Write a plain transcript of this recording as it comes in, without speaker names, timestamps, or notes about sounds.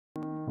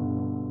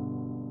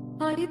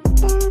Hello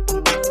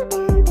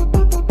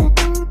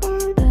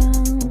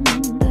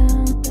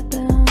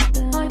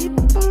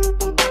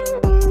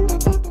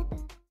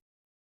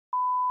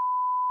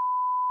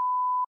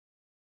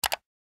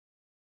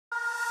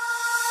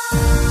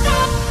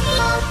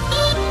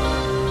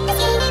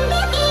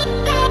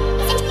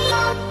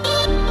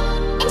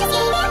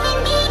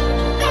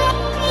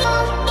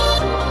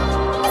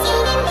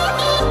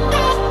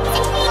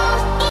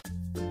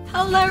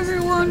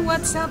everyone,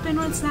 what's up and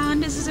what's down?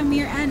 This is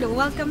Amir and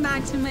welcome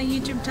back to my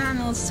YouTube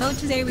channel. So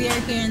today we are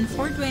here in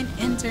Fort Wayne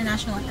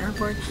International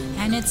Airport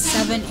and it's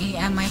 7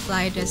 a.m. My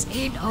flight is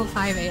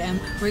 8:05 a.m.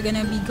 We're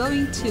gonna be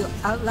going to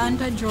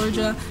Atlanta,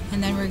 Georgia,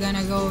 and then we're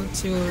gonna go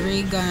to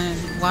Reagan,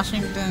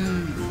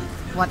 Washington,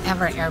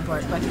 whatever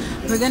airport. But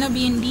we're gonna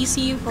be in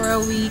DC for a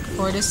week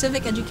for the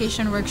Civic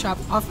Education Workshop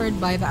offered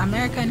by the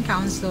American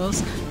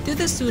Councils to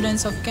the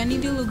students of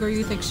Kennedy Lugar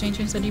Youth Exchange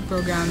and Study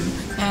Program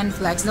and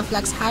Flex. The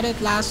Flex had it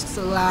last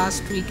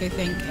week, I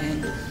think,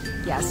 and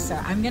yes, so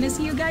I'm gonna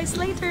see you guys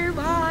later.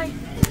 Bye!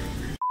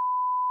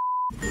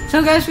 So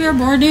guys, we are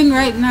boarding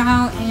right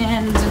now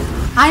and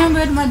I am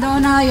with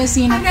Madonna,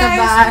 Yasin at the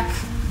back.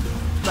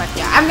 But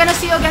yeah, I'm gonna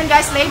see you again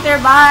guys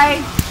later. Bye!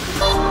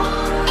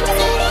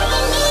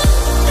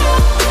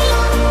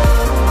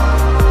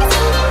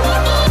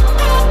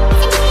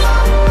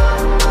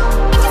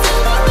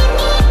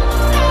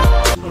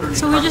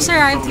 So we just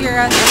arrived here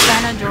at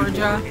Atlanta,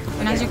 Georgia,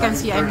 and as you can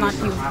see, I'm not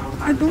human.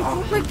 I don't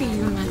look like a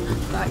human,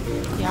 but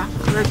yeah,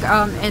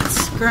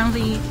 it's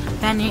currently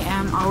 10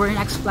 a.m. Our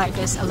next flight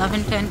is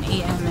 11:10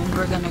 a.m. and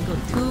we're gonna go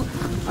to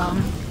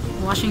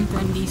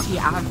Washington DC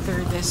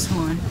after this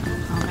one.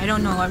 I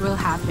don't know what will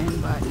happen,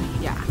 but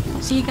yeah,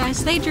 see you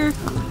guys later.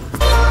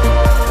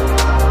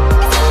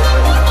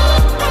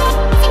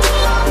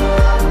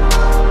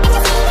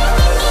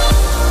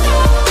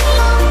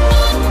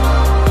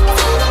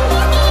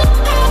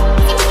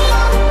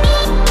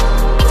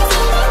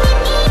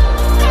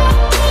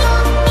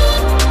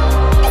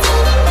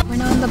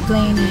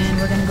 Plane and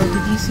we're gonna go to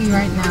DC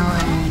right now,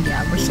 and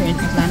yeah, we're still in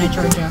Atlanta,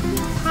 Georgia.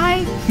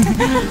 Hi!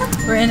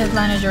 We're in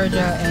Atlanta,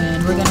 Georgia,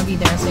 and we're gonna be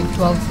there at like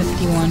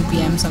 12:51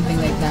 p.m.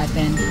 something like that,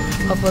 and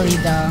hopefully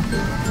the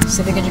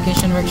Civic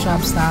Education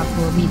Workshop staff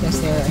will meet us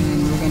there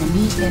and we're gonna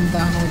meet in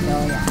the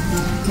hotel. Yeah,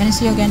 I'm gonna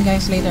see you again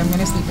guys later. I'm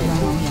gonna sleep, I don't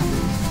know. Yeah.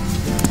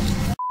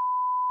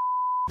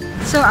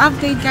 So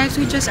update guys,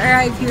 we just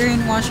arrived here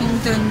in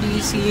Washington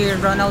DC,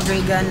 Ronald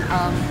Reagan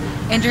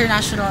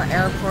International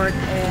Airport,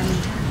 and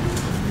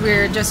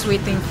we're just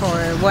waiting for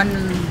one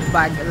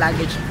bag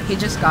luggage. He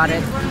just got it,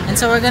 and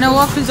so we're gonna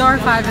walk to door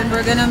 5 and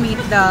we're gonna meet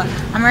the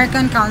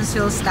American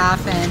Council staff,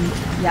 and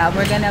yeah,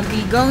 we're gonna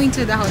be going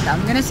to the hotel.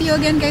 I'm gonna see you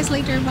again guys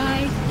later.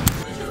 Bye!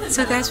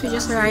 So guys, we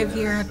just arrived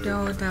here at the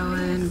hotel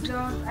and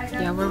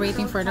yeah, we're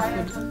waiting for the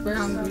food. We're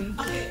hungry,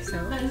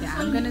 so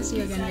yeah, I'm gonna see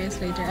you again guys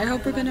later. I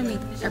hope we're gonna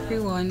meet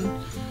everyone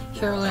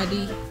here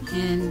already,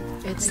 and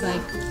it's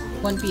like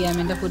 1 p.m.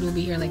 and the food will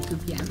be here like 2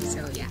 p.m.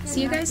 So yeah,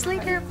 see you guys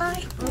later.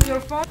 Bye! We're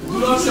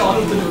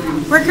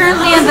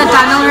currently in the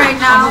tunnel right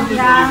now,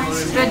 yeah,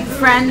 with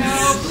friends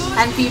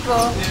and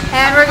people,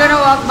 and we're gonna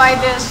walk by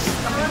this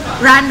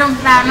random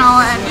panel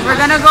and we're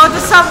gonna go to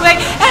Subway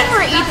and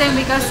we're eating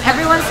because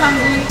everyone's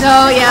hungry.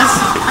 So yes,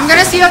 I'm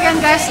gonna see you again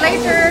guys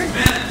later.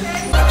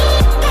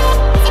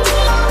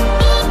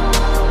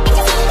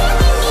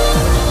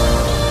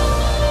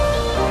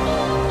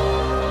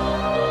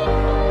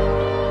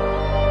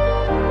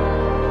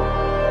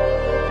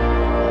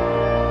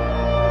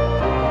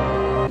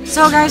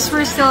 So guys,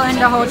 we're still in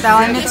the hotel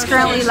and it's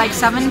currently like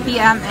 7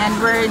 p.m.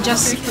 and we're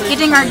just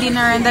eating our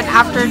dinner, and then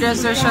after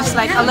this there's just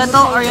like a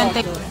little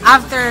orientation.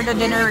 After the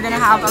dinner we're gonna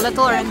have a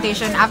little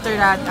orientation. After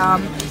that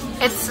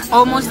it's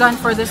almost done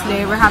for this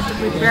day. We have to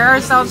prepare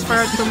ourselves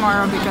for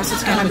tomorrow because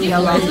it's gonna be a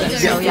long day.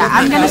 So yeah,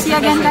 I'm gonna see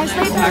you again guys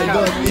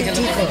later.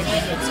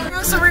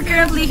 So we're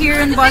currently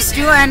here in Bus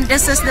 2 and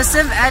this is the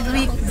Civ Ed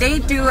Week Day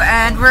 2,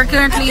 and we're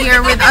currently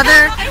here with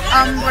other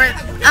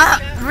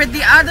with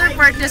the other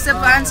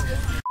participants.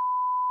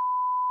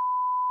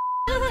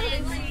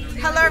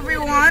 Hello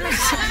everyone.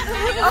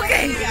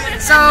 Okay,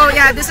 so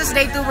yeah, this is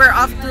day 2. We're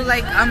off to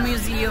like a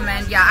museum,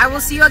 and yeah, I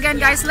will see you again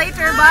guys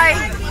later. Bye!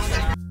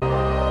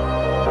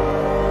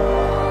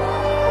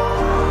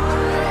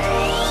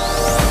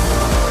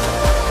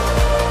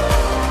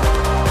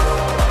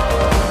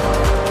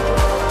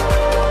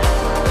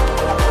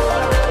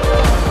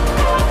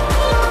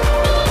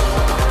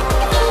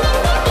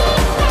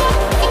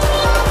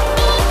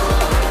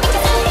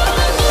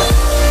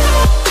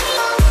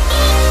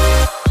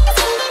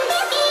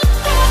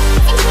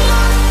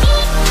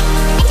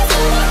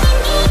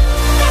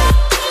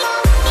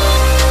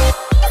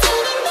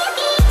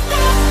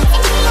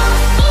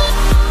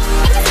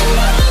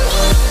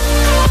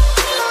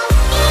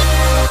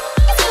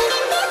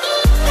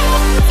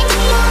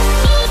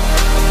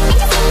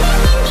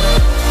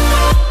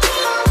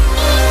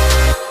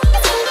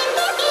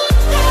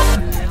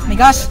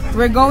 Gosh,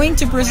 we're going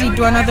to proceed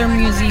to another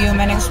museum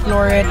and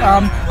explore it.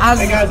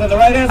 Hey guys, on the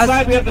right hand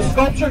side we have the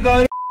sculpture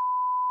going.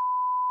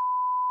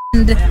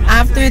 and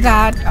after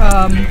that,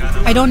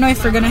 I don't know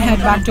if we're gonna head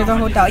back to the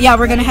hotel. Yeah,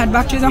 we're gonna head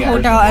back to the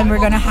hotel, and we're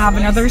gonna have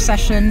another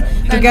session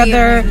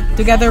together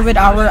with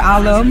our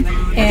alum.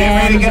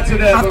 And after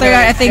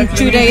that, I think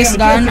 2 days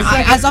done.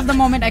 As of the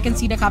moment, I can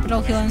see the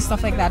Capitol Hill and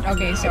stuff like that.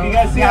 Okay, so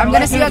yeah, I'm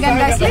gonna see you again,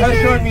 guys,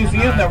 later.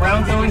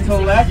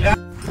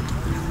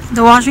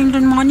 The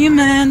Washington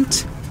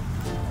Monument,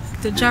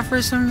 the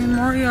Jefferson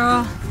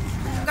Memorial.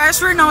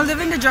 Guys, we're now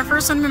leaving the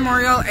Jefferson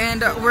Memorial,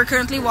 and we're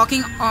currently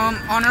walking on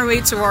our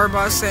way to our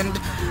bus. And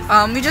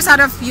we just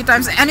had a few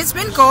times, and it's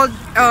been cold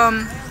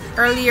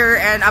earlier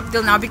and up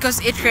till now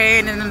because it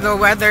rained and the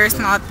weather is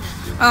not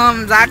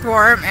that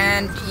warm.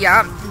 And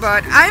yeah,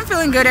 but I'm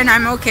feeling good and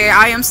I'm okay.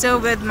 I am still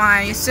with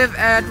my Civ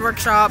Ed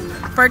Workshop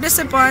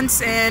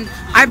participants, and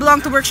I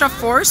belong to Workshop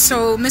 4,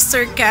 so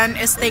Mr. Ken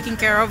is taking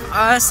care of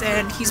us,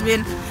 and he's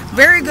been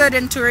very good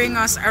in touring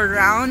us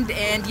around.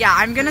 And yeah,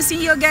 I'm gonna see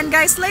you again,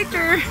 guys,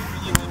 later.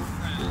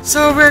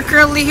 So we're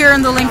currently here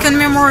in the Lincoln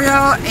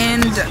Memorial,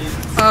 and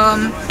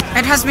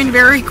it has been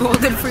very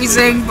cold and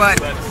freezing, but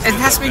it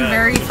has been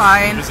very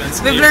fine.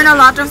 We've learned a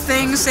lot of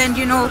things, and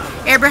you know,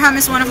 Abraham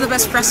is one of the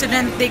best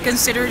presidents. They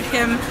considered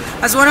him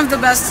as one of the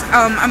best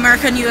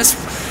American U.S.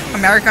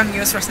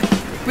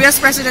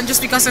 president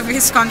just because of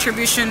his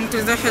contribution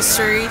to the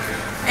history.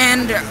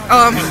 And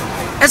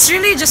it's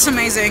really just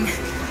amazing.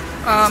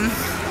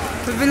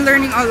 We've been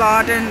learning a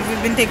lot, and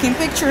we've been taking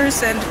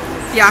pictures, and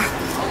yeah,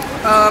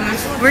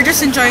 we're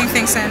just enjoying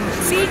things. And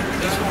see,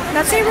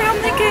 that's Abraham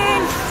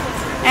Lincoln.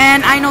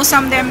 And I know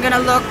someday I'm gonna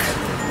look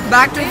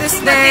back to this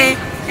day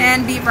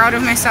and be proud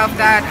of myself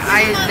that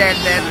I did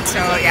it.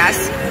 So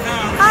yes.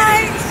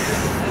 Hi.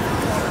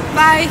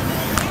 Bye.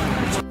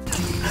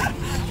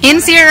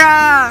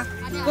 Insira.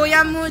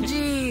 Kuya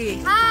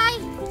Muji. Hi.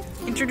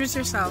 Introduce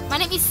yourself. My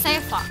name is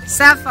Sefa.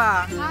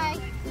 Sefa. Hi.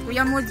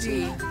 Kuya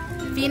Muji.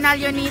 Final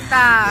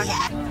Yonita.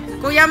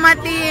 Kuya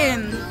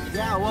Matin.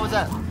 Yeah, what was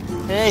that?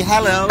 Hey,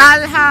 hello.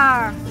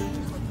 Talha.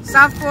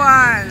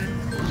 Safwan.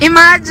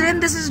 Imagine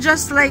this is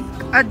just like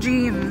a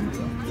dream,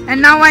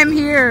 and now I'm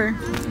here.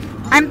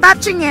 I'm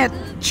touching it.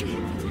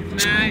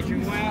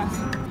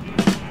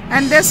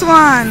 And this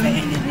one.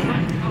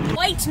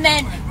 White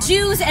men,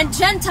 Jews and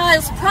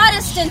Gentiles,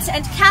 Protestants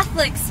and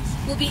Catholics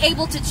will be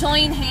able to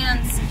join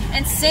hands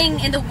and sing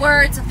in the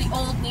words of the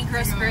old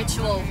Negro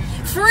spiritual.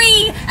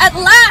 Free at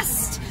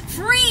last!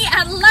 Free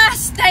at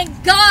last! Thank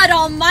God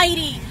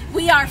Almighty!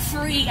 We are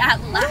free at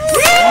last!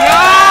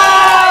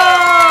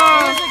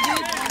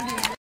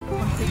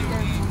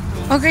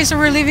 Okay, so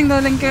we're leaving the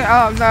Lincoln,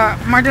 the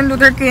Martin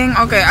Luther King.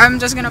 Okay, I'm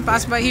just gonna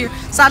pass by here.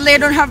 Sadly, I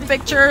don't have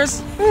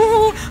pictures.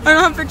 Ooh, I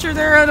don't have picture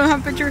there. I don't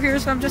have picture here,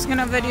 so I'm just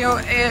gonna video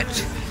it.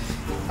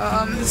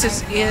 This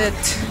is it.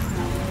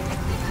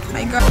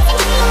 My God.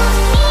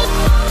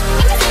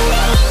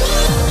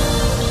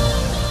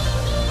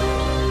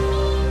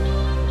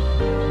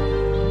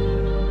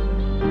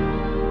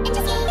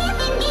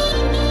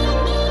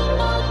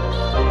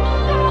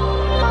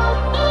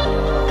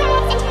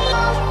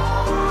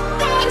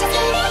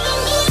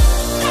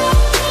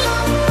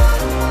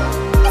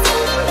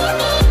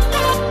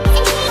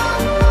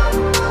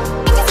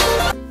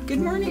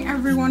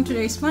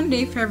 Today's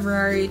Monday,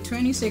 February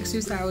 26,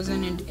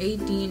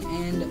 2018,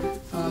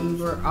 and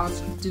we're off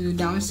to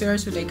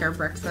downstairs to take our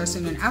breakfast,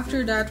 and then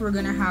after that we're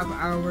gonna have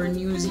our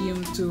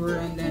museum tour,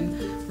 and then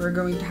we're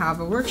going to have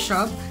a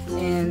workshop.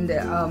 And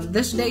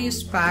this day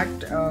is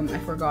packed. I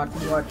forgot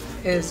what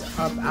is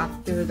up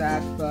after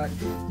that, but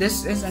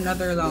this is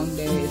another long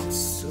day.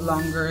 It's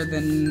longer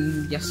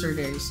than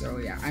yesterday, so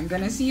yeah, I'm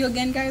gonna see you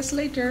again, guys,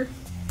 later.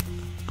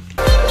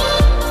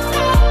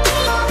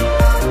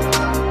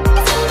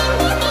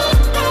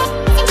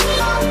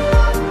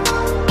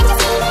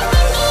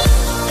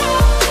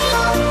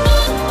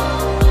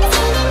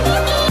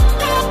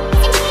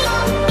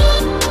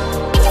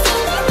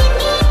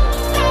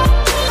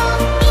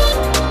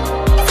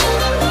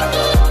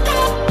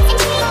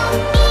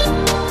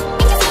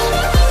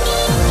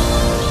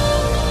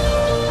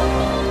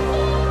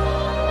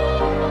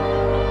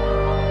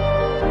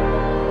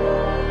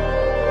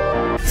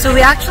 So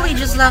we actually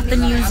just left the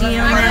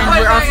museum and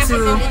we're off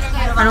to,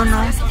 I don't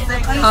know,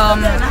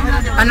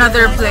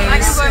 another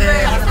place.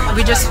 And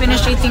we just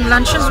finished eating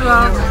lunch as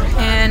well,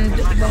 and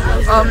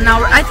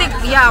now I think,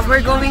 yeah,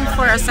 we're going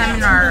for a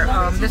seminar.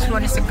 This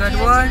one is a good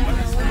one,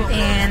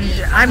 and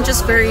I'm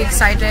just very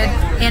excited.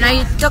 And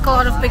I took a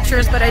lot of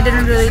pictures, but I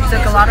didn't really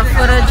take a lot of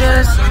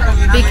footages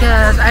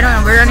because, I don't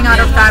know, we're running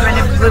out of time,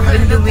 and we've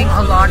been doing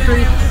a lot.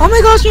 Oh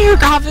my gosh, New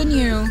York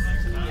Avenue!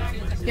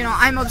 You know,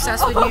 I'm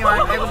obsessed with New York.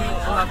 I would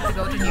love to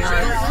go to New York.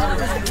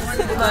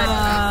 But,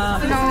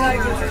 you know,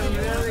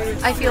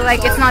 I feel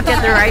like it's not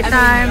yet the right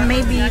time,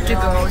 maybe, to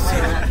go. So,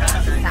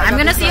 I'm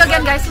gonna see you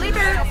again, guys,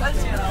 later.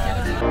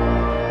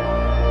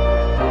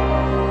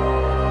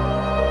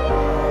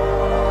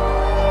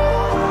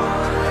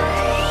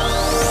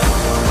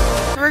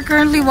 We're we're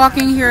currently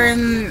walking here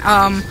in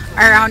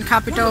around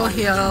Capitol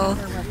Hill,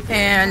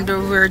 and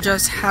we're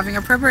just having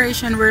a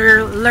preparation.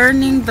 We're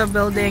learning the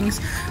buildings.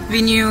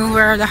 We knew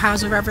where the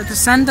House of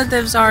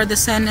Representatives are, the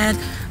Senate,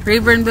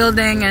 Rayburn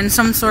Building, and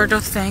some sort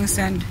of things.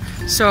 And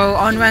so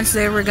on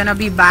Wednesday we're gonna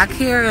be back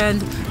here,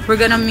 and we're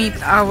gonna meet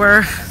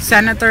our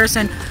senators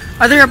and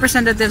other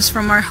representatives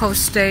from our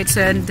host states,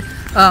 and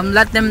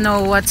let them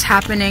know what's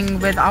happening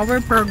with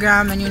our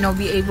program, and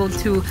be able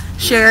to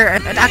share.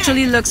 It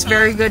actually looks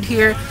very good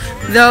here,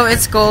 though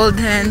it's cold,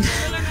 and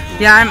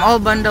yeah, I'm all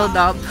bundled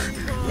up.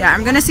 Yeah,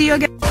 I'm gonna see you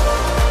again.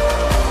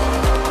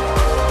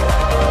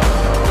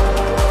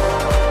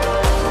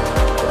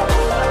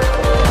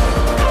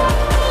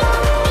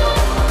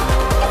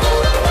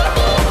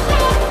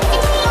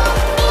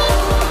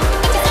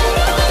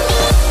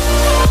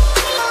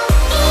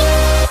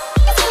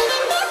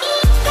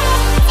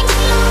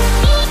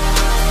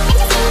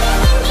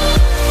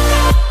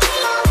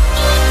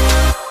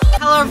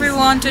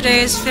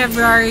 Today is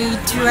February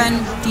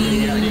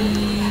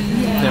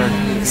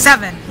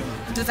 27,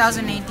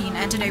 2018,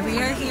 and today we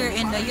are here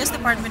in the U.S.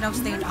 Department of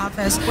State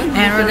office,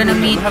 and we're gonna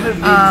meet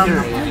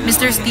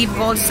Mr. Steve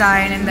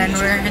Goldstein, and then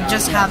we're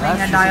just having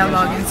a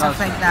dialogue and stuff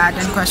like that,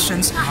 and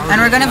questions. And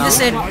we're gonna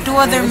visit 2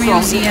 other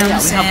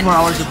museums, and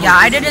yeah,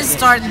 I didn't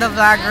start the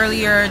vlog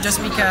earlier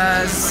just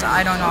because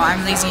I don't know,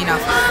 I'm lazy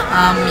enough.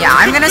 Yeah,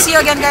 I'm gonna see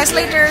you again, guys,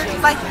 later.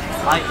 Bye.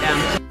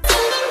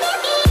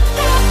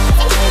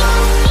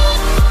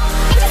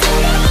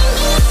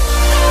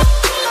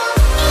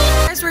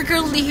 We're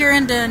currently here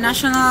in the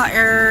National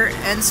Air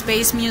and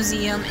Space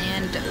Museum,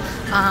 and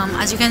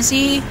as you can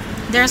see,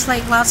 there's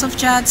like lots of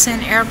jets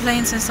and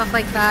airplanes and stuff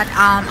like that.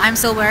 I'm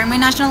still wearing my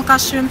national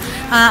costume.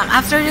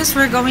 After this,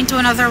 we're going to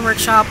another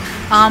workshop.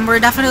 We're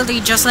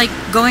definitely just like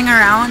going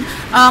around.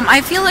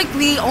 I feel like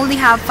we only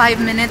have 5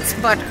 minutes,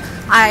 but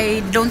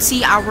I don't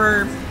see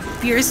our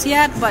peers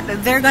yet, but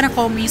they're gonna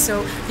call me.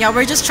 So yeah,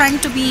 we're just trying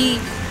to be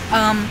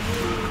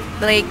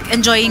like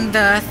enjoying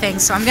the thing.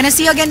 So I'm gonna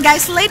see you again,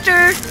 guys,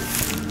 later.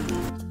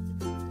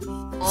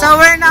 So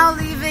we're now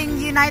leaving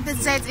the United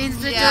States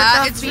Institute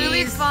of it's Peace.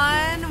 Really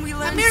fun. We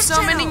learned Amir's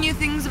so many new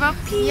things about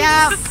peace.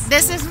 Yeah,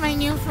 this is my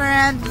new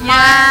friend,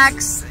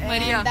 Max,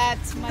 Maria. and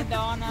that's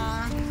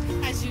Madonna,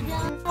 as you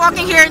know.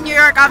 Walking here in New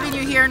York Avenue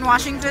here in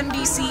Washington,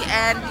 D.C.,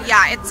 and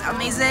yeah, it's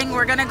amazing.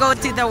 We're gonna go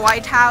to the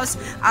White House.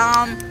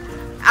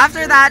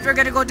 After that, we're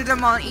gonna go to the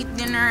mall, eat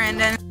dinner, and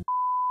then...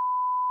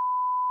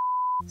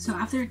 So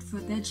after the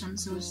footage, I'm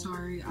so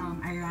sorry,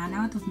 I ran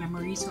out of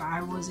memory, so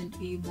I wasn't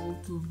able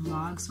to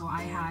vlog. So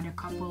I had a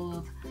couple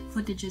of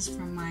footages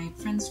from my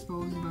friend's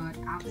phone, but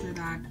after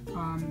that,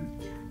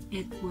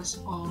 it was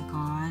all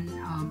gone.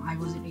 I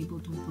wasn't able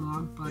to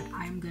vlog, but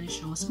I'm gonna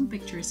show some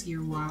pictures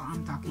here while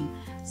I'm talking.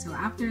 So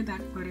after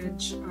that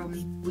footage,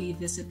 we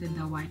visited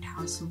the White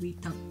House, so we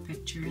took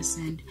pictures,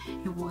 and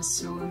it was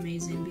so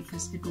amazing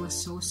because it was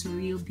so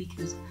surreal,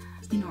 because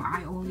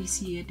I only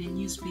see it in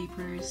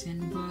newspapers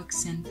and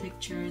books and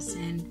pictures,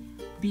 and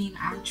being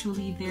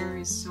actually there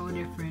is so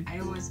different.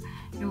 It was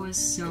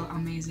so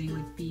amazing,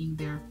 like being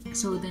there.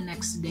 So the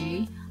next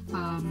day,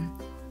 I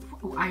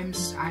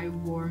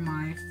wore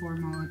my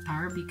formal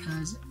attire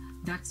because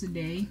that's the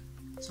day.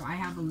 So I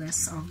have a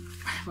list of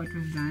what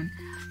we've done,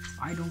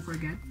 so I don't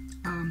forget.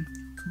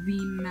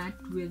 We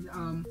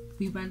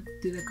went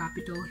to the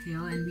Capitol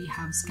Hill, and we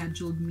have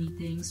scheduled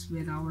meetings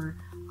with our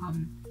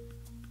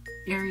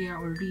area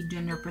or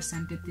region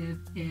representative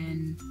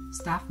and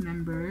staff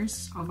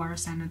members of our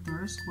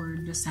senators, or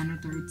the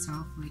senator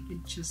itself. Like,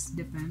 it just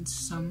depends.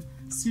 Some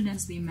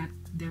students, they met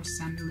their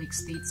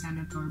state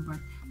senator,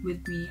 but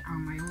with me,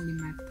 I only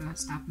met the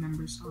staff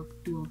members of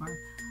 2 of our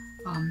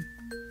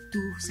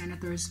 2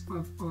 senators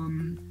of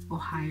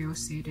Ohio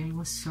State, and it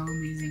was so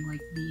amazing,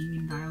 like being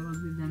in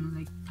dialogue with them,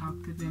 like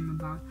talk to them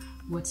about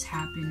what's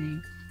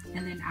happening.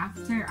 And then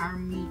after our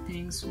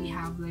meetings, we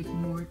have like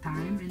more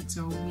time, and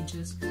so we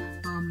just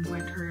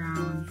went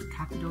around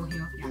Capitol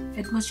Hill. Yeah,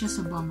 it was just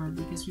a bummer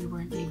because we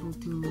weren't able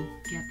to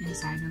get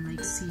inside and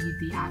like see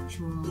the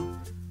actual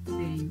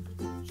thing.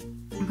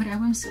 But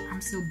I'm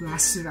still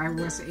blessed that I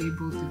was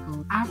able to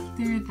go.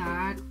 After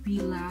that, we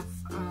left.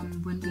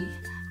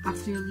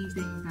 After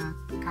leaving the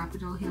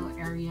Capitol Hill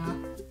area,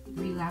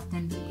 we left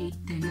and we ate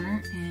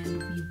dinner,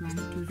 and we went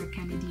to the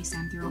Kennedy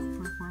Center of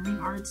Performing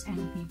Arts, and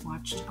we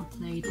watched a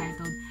play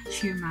titled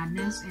Sheer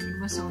Madness, and it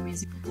was so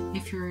amazing.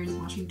 If you're in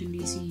Washington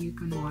DC, you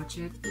can watch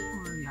it.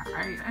 Or yeah,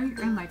 I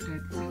liked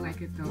it. I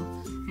like it though.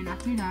 And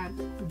after that,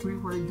 we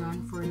were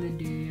done for the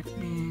day,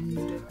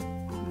 and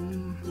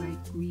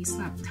we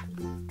slept.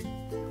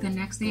 The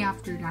next day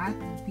after that,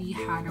 we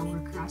had our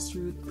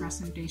grassroots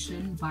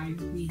presentation by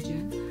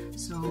region.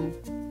 So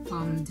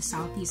the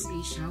Southeast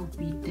Asia,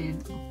 we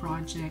did a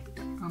project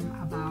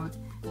about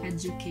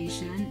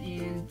Education,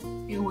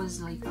 and it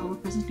was like our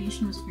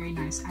presentation was very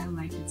nice. I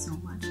liked it so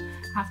much.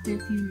 After a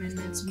few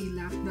minutes, we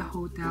left the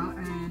hotel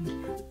and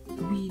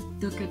we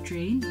took a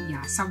train,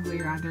 subway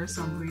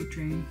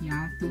train,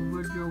 to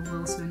Woodrow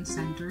Wilson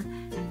Center,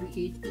 and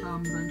we ate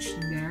lunch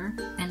there.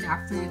 And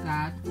after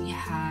that, we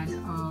had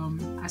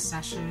a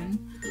session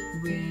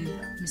with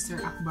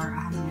Mr. Akbar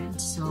Ahmed.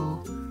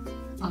 So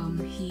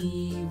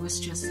he was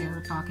just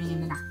there talking,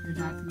 and then after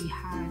that we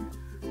had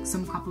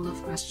some couple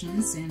of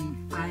questions,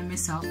 and I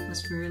myself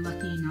was very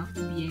lucky enough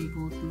to be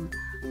able to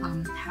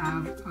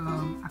have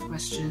a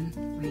question,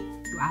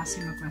 like to ask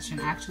him a question.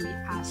 I actually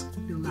asked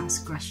the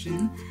last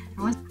question.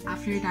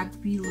 After that,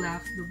 we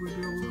left the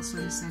Woodrow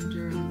Wilson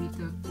Center and we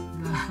took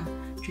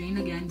the train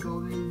again,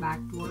 going back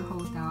to our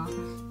hotel,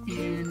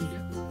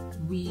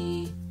 and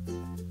we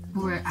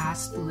were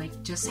asked to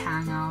like just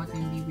hang out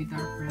and be with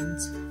our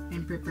friends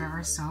and prepare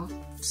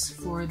ourselves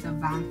for the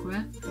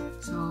banquet.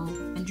 So,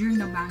 and during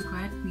the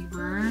banquet, we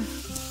were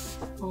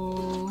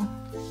all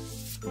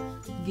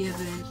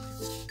given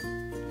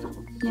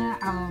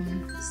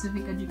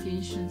Civic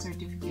Education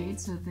Certificate.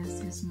 So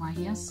this is my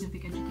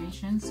Civic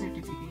Education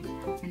Certificate,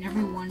 and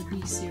everyone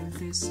received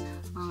this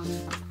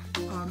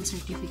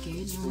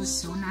certificate. It was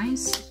so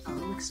nice. It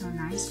looked so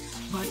nice.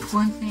 But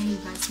one thing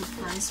that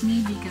surprised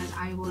me, because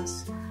I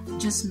was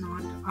just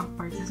not a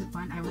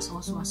participant, I was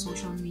also a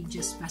social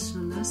media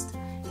specialist,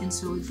 and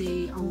so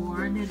they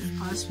awarded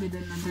us with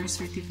another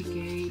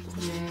certificate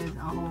with a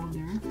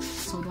holder.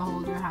 So the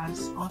holder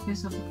has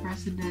Office of the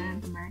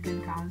President,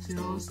 American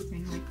Councils,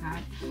 things like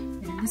that.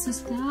 And this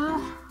is the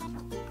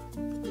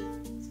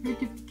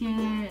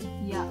certificate,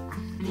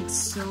 and it's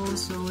so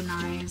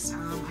nice.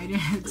 I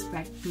didn't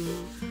expect to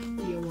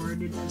be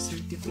awarded a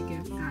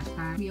certificate that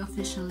time. We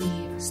officially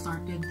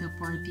started the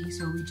party,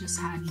 so we just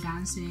had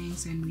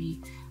dancings and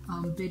we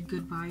bid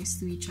goodbyes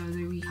to each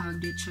other. We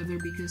hugged each other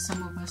because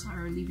some of us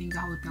are leaving the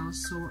hotel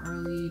so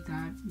early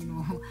that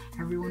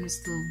everyone is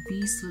still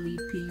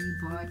sleeping,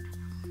 but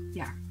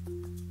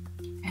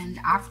and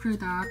after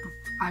that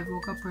I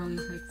woke up early,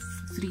 like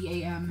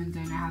 3 a.m. and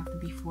then I have to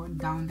be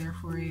down there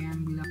 4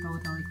 a.m. We left the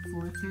hotel like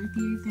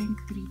 4:30, I think,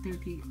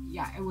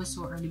 3:30. It was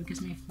so early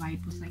because my flight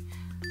was like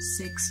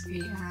 6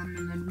 a.m.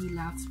 and then we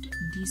left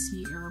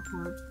DC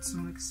airport, so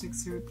like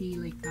 6:30,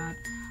 like that.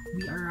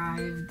 We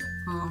arrived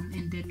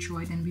in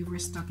Detroit, and we were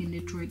stuck in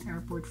Detroit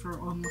airport for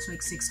almost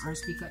like 6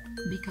 hours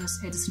because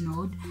it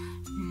snowed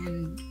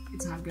and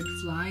it's not good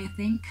to fly, I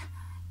think.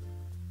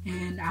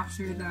 And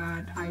after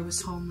that, I was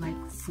home like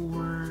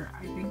 4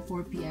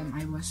 p.m.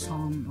 I was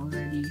home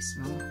already.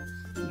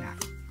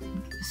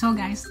 So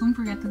guys, don't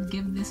forget to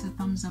give this a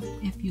thumbs up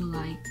if you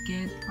like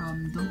it.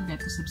 Don't forget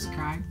to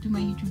subscribe to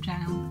my YouTube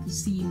channel to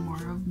see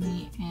more of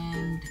me.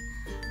 And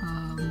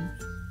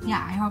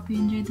I hope you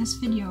enjoyed this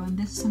video. And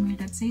this is Amir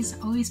that says,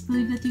 always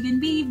believe that you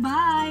can be.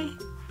 Bye!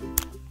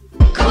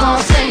 Come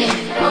on, sing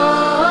it.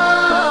 Oh.